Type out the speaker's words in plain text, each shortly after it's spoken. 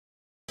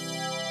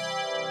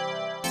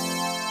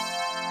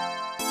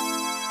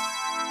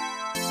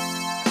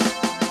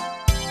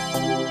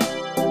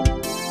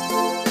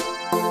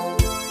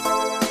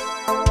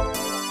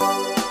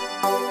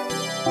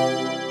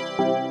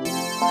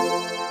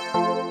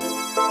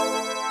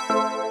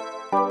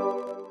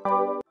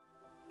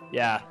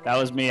Yeah, that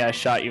was me. I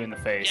shot you in the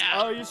face.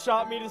 Yeah. Oh, you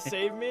shot me to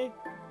save me?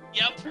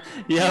 Yep.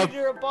 Yep. Dude,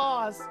 you're a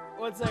boss.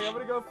 One second, I'm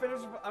gonna go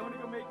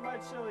make my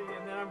chili,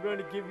 and then I'm going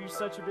to give you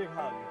such a big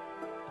hug.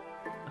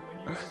 When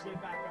you guys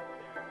get back up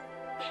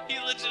there. He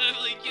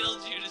legitimately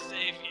killed you to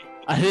save you.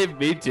 I didn't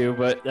mean to,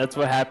 but that's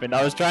what happened.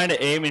 I was trying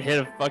to aim and hit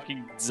a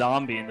fucking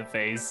zombie in the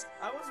face.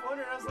 I was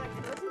wondering, I was like,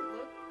 it doesn't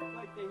look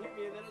like they hit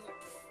me, and then I was like,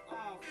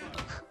 oh,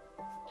 fuck.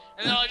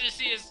 And then all I just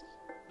see is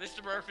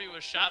Mr. Murphy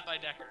was shot by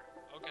Dekarde.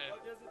 Okay. Oh,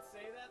 does it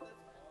say that?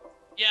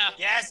 Yeah.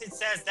 Yes, it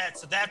says that,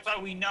 so that's why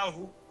we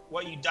know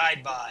what you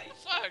died by.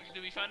 Fuck,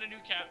 did we find a new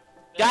cap?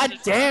 God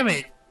damn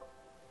it!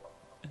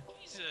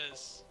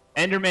 Jesus.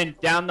 Enderman,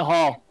 down the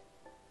hall.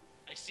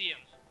 I see him.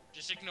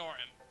 Just ignore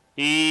him.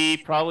 He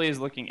probably is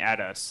looking at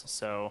us,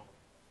 so...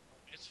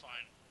 It's fine.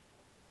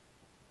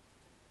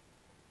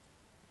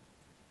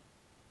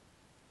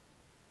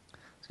 I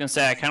was gonna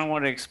say, I kind of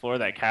want to explore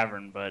that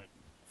cavern, but...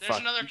 There's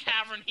another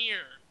cavern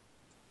here.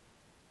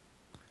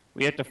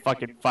 We have to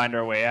fucking find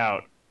our way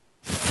out.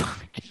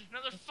 There's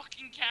another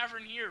fucking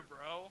cavern here,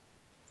 bro.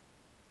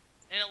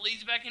 And it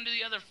leads back into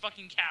the other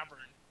fucking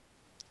cavern.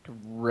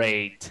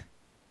 Great.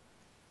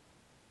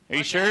 Are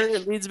you sure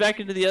it leads back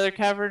into the other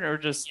cavern, or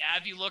just... Yeah,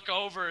 if you look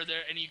over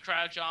there and you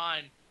crouch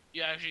on,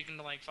 you actually can,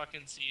 like,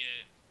 fucking see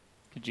it.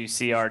 Could you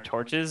see our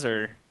torches,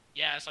 or...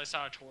 Yes, I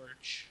saw a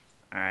torch.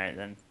 Alright,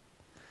 then.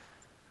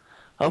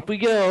 Up we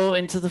go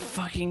into the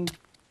fucking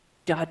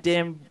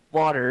goddamn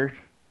water.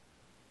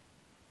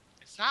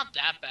 It's not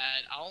that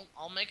bad.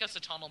 I'll make us a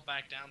tunnel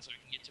back down so we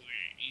can get to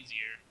it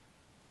easier.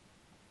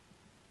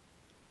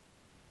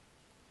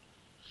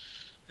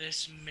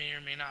 This may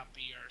or may not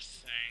be our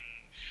thing.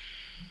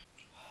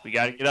 We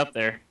gotta get up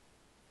there.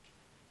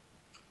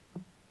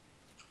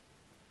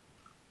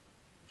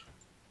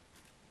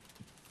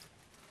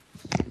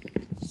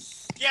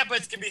 Yeah, but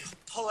it's gonna be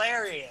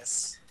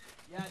hilarious.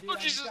 Yeah, dude, Oh, I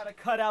just Jesus. gotta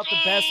cut out the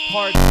best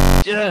parts.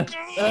 Yeah.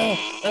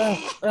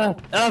 Up,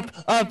 up, up,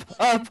 up,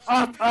 up,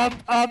 up,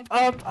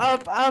 up,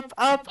 up,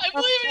 up. I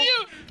believe in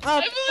you!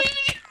 I believe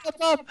in you!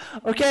 Up.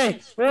 Okay,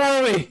 where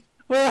are we?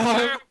 Where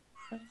are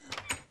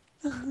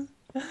we?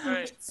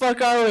 Alright.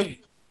 Fuck are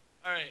we?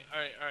 Alright.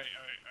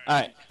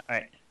 Alright.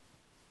 Okay,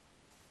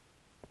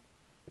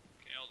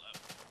 hold up.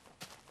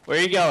 Where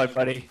are you going,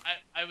 buddy?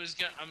 I'm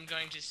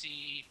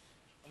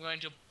going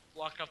to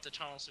block up the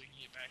tunnel so we can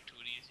get back to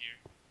it easier.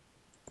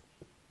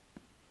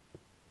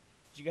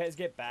 Did you guys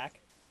get back?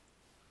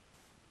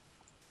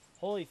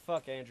 Holy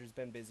fuck, Andrew's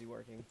been busy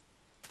working.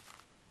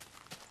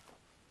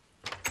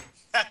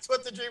 That's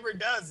what the dreamer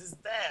does, is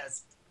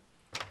best.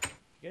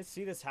 You guys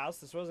see this house?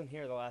 This wasn't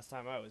here the last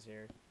time I was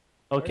here.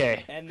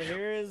 Okay. And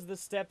here is the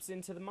steps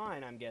into the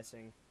mine, I'm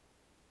guessing.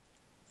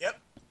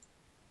 Yep.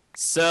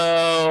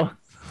 So...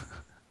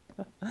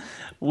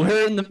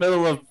 we're in the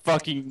middle of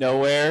fucking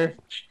nowhere.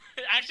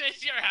 Actually, I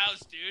see our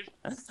house, dude.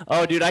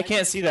 Oh, dude, I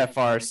can't see that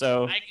far,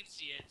 so... I can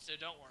see it, so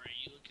don't worry.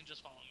 You can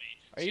just follow me.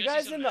 Are you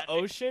guys guys in the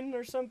ocean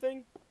or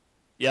something?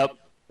 Yep.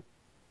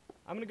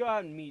 I'm gonna go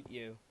out and meet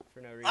you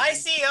for no reason. I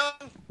see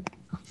him!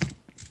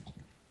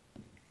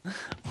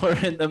 We're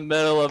in the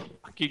middle of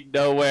fucking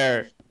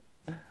nowhere.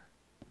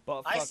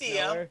 But I fuck see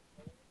nowhere. him.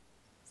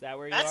 Is that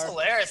where you That's are?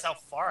 hilarious how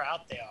far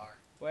out they are.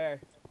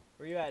 Where?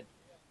 Where you at?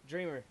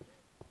 Dreamer.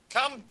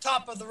 Come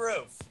top of the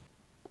roof.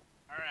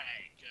 Alright,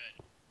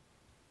 good.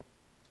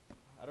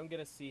 I don't get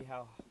to see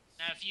how...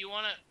 Now, if you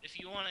wanna...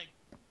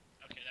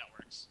 Okay, that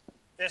works.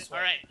 This way.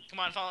 Alright, come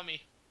on, follow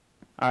me.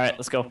 Alright,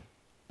 let's go.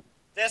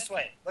 This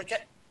way. Look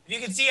at... If you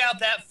can see out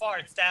that far,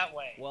 it's that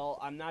way. Well,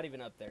 I'm not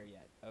even up there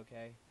yet,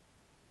 okay?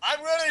 I'm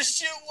gonna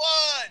shoot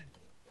one!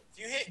 If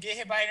you get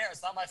hit by an arrow,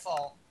 it's not my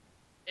fault.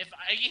 If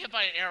I get hit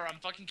by an arrow, I'm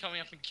fucking coming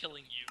up and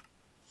killing you.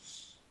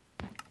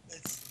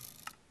 It's...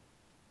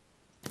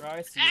 Bro,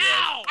 I see you.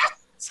 Ow!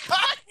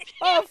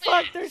 Oh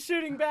fuck, they're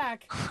shooting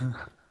back!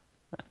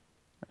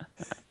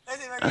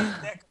 That's even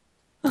my neck.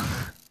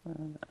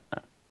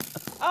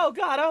 Oh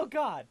god, oh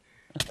god!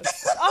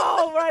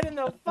 Oh, right in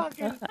the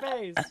fucking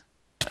face!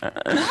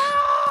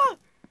 Ah!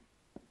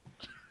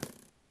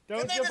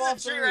 Don't Good thing jump there's a off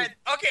the tree roof. right...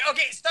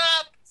 Okay,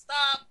 stop!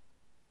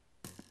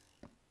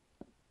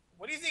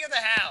 What do you think of the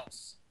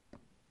house?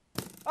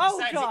 Oh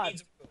Besides, it god!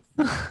 needs a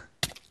roof.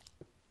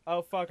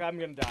 Oh fuck, I'm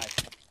gonna die.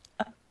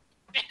 Damn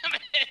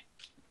it!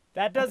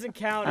 That doesn't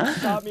count, it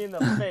shot me in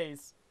the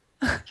face.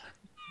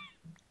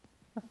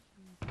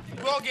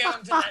 We'll get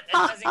him to that.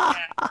 That doesn't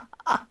count.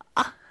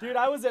 Dude,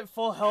 I was at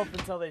full health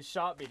until they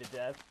shot me to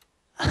death.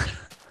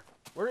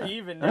 We're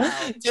even now.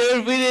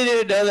 Dude, we didn't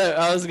even know that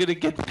I was gonna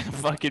get that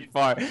fucking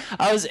far.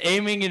 I was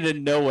aiming into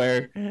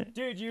nowhere.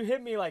 Dude, you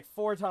hit me like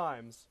 4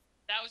 times.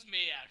 That was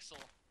me, Axel.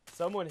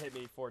 Someone hit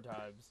me 4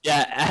 times.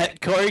 Yeah,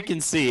 Corey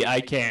can see. I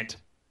can't.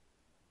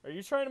 Are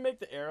you trying to make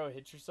the arrow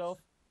hit yourself?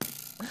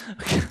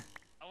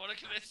 I want to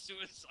commit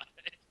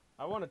suicide.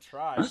 I want to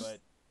try, but...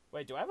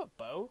 Wait, do I have a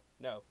bow?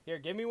 No. Here,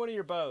 give me one of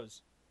your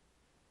bows.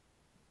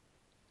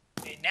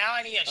 Okay, now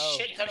I need a Oh.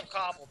 shit ton of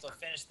cobble to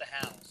finish the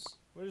house.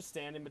 We'll just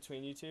stand in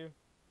between you two.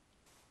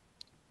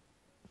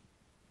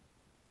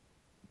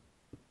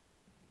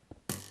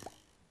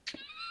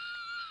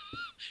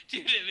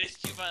 Dude, it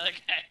missed you by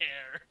like a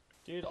hair.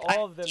 Dude,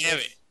 all of them. Damn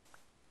miss- it.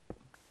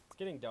 It's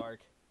getting dark.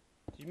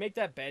 Did you make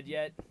that bed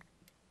yet?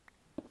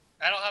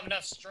 I don't have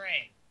enough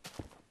string.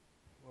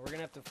 Well, we're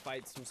gonna have to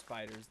fight some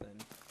spiders then.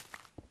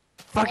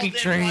 Fucking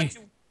Well, then why tree. don't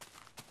you-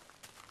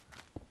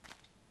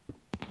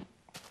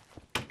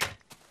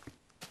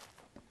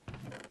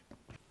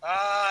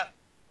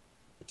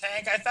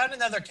 Tank, I found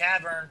another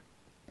cavern.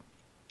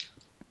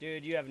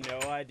 Dude, you have no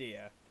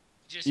idea.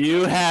 Just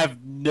You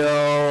have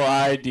no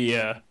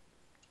idea.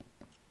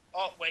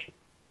 Oh, wait.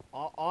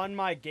 On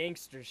my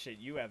gangster shit,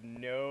 you have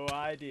no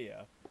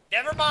idea.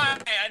 Never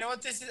mind. I know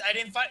what this is. I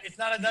didn't find. It's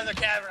not another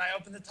cavern. I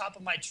opened the top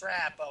of my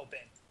trap open.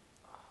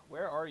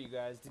 Where are you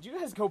guys? Did you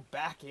guys go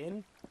back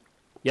in?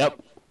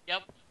 Yep.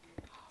 Yep.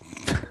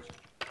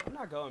 I'm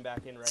not going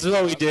back in right This is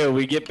what now. we do.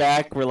 We get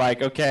back. We're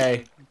like,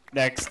 okay,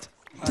 next.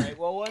 Alright,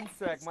 well, one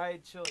sec. My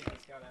chili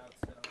just got out,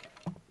 so.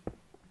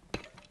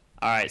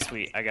 All right,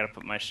 sweet. I gotta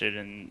put my shit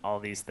in all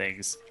these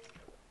things.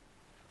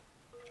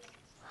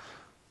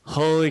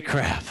 Holy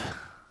crap.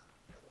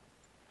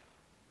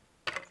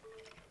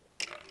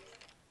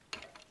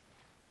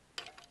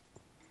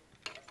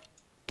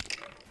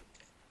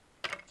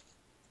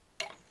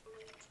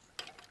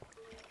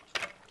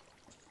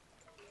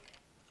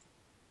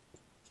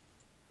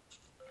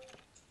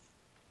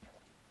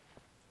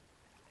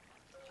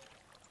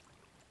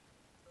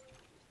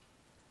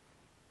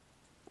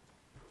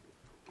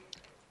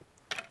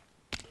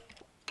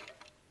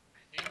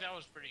 I think that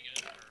was pretty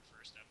good for our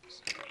first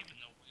episode, even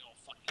though we all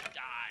fucking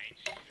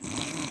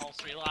died. All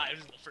 3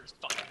 lives in the first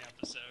fucking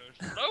episode.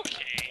 But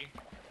okay.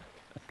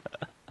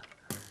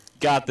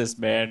 Got this,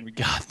 man. We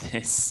got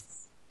this.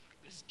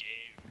 This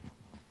game.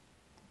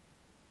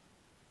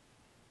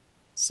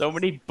 So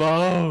many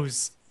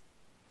bows.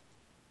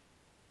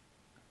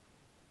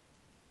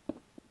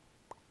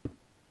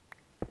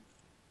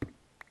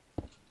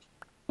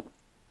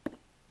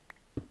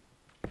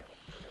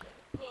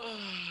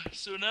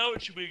 So now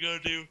what should we go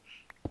do?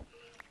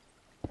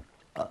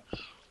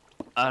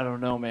 I don't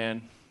know,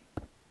 man.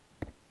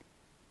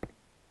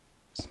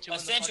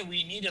 Essentially,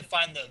 we need to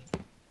find the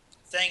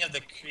thing of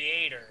the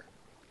creator.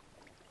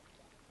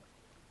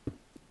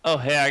 Oh,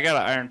 hey, I got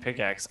an iron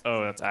pickaxe.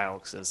 Oh, that's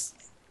Alex's.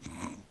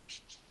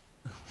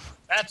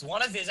 That's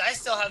one of his. I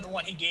still have the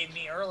one he gave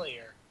me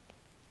earlier.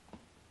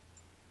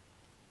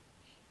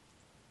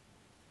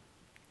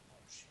 Oh,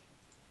 shit.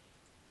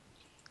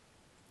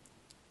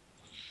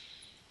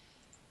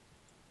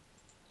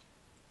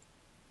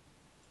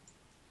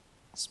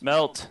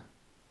 Smelt.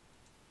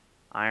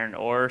 Iron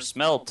ore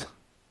smelt.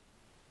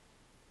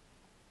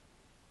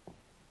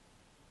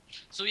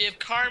 So we have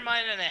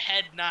Carmine and a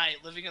Head Knight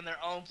living in their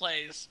own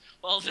place,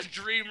 while the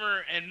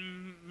Dreamer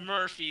and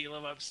Murphy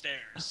live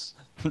upstairs.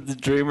 The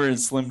Dreamer and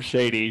Slim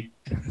Shady.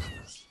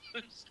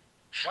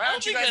 Why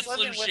aren't you think guys that's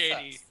living Slim with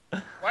Shady.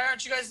 us? Why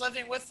aren't you guys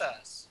living with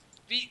us?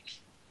 We've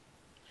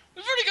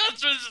already gone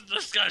through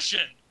this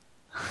discussion.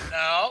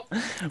 No.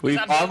 We've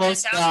I'm building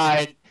almost this house.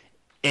 died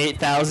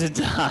 8,000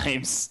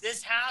 times.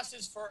 This house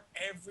is for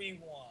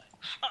everyone.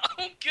 I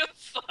don't give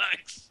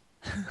fucks.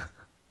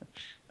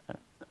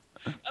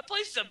 That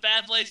place is a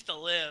bad place to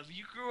live.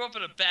 You grew up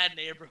in a bad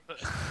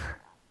neighborhood.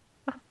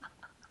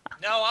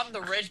 No, I'm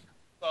the rich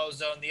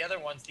bozo and the other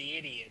one's the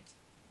idiot.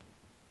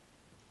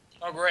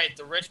 Oh, great.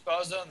 The rich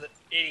bozo and the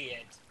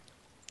idiot.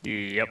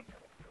 Yep.